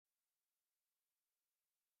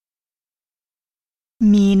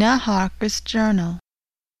Mina Harker's Journal.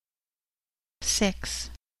 6.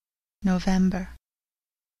 November.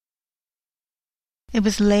 It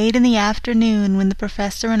was late in the afternoon when the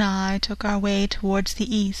professor and I took our way towards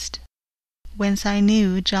the east, whence I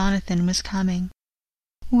knew Jonathan was coming.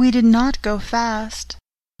 We did not go fast,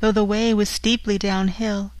 though the way was steeply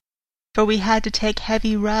downhill, for we had to take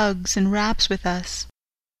heavy rugs and wraps with us.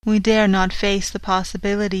 We dare not face the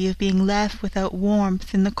possibility of being left without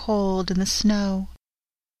warmth in the cold and the snow.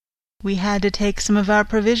 We had to take some of our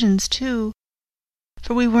provisions, too,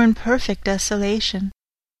 for we were in perfect desolation,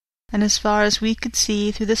 and as far as we could see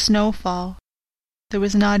through the snowfall, there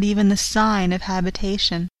was not even the sign of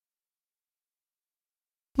habitation.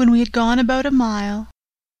 When we had gone about a mile,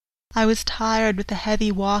 I was tired with the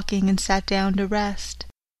heavy walking and sat down to rest.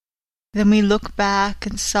 Then we looked back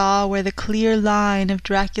and saw where the clear line of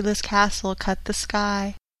Dracula's castle cut the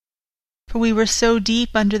sky, for we were so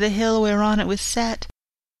deep under the hill whereon it was set,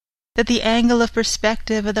 that the angle of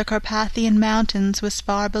perspective of the Carpathian mountains was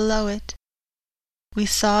far below it. We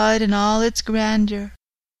saw it in all its grandeur,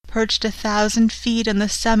 perched 1,000 feet on the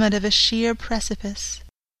summit of a sheer precipice,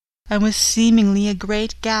 and with seemingly a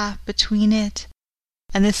great gap between it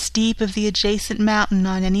and the steep of the adjacent mountain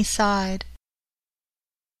on any side.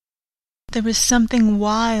 There was something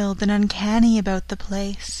wild and uncanny about the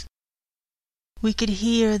place. We could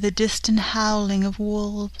hear the distant howling of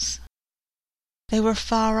wolves. They were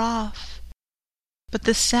far off, but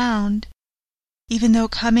the sound, even though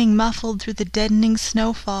coming muffled through the deadening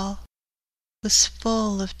snowfall, was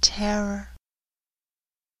full of terror.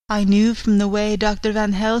 I knew from the way Dr.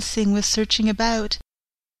 Van Helsing was searching about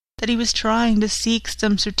that he was trying to seek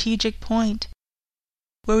some strategic point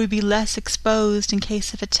where we'd be less exposed in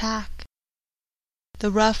case of attack.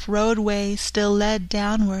 The rough roadway still led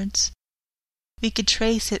downwards. We could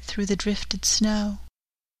trace it through the drifted snow.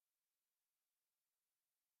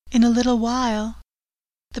 In a little while,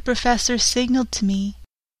 the professor signaled to me,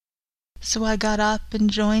 so I got up and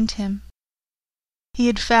joined him. He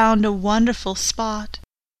had found a wonderful spot,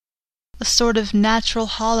 a sort of natural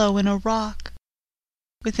hollow in a rock,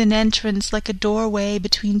 with an entrance like a doorway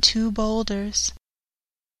between 2 boulders.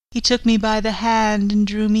 He took me by the hand and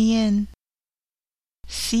drew me in.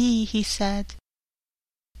 "See," he said,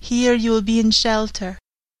 "here you will be in shelter,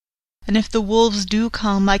 and if the wolves do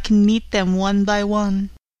come, I can meet them one by one."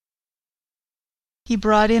 He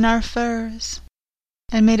brought in our furs,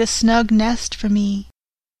 and made a snug nest for me,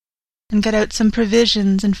 and got out some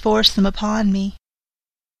provisions and forced them upon me.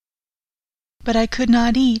 But I could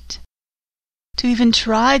not eat. To even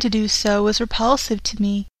try to do so was repulsive to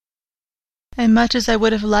me, and much as I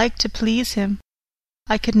would have liked to please him,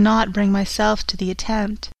 I could not bring myself to the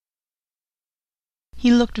attempt.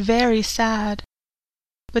 He looked very sad,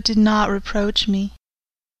 but did not reproach me.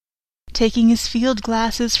 Taking his field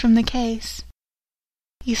glasses from the case,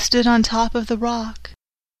 he stood on top of the rock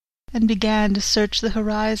and began to search the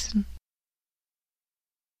horizon.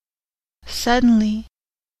 Suddenly,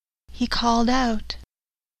 he called out,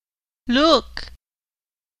 "Look!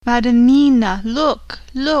 Madam Mina, look,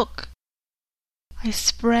 look!" I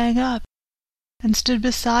sprang up and stood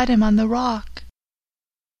beside him on the rock.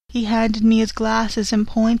 He handed me his glasses and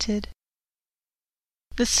pointed.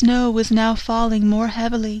 The snow was now falling more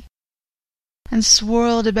heavily, and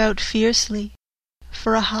swirled about fiercely,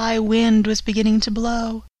 for a high wind was beginning to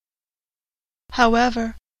blow.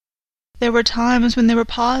 However, there were times when there were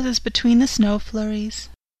pauses between the snow flurries,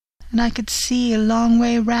 and I could see a long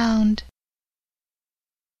way round.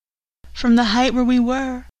 From the height where we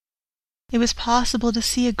were, it was possible to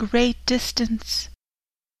see a great distance,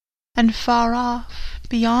 and far off,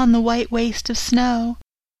 beyond the white waste of snow,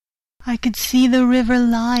 I could see the river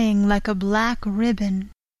lying like a black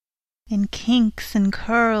ribbon, in kinks and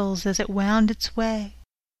curls as it wound its way.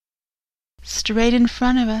 Straight in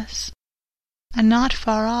front of us, and not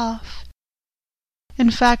far off,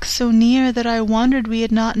 in fact so near that I wondered we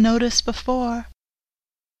had not noticed before,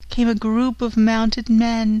 came a group of mounted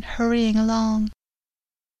men hurrying along.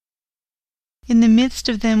 In the midst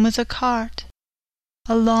of them was a cart,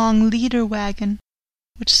 a long leader wagon,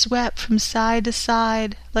 which swept from side to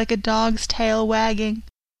side like a dog's tail wagging,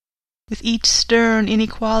 with each stern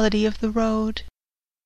inequality of the road.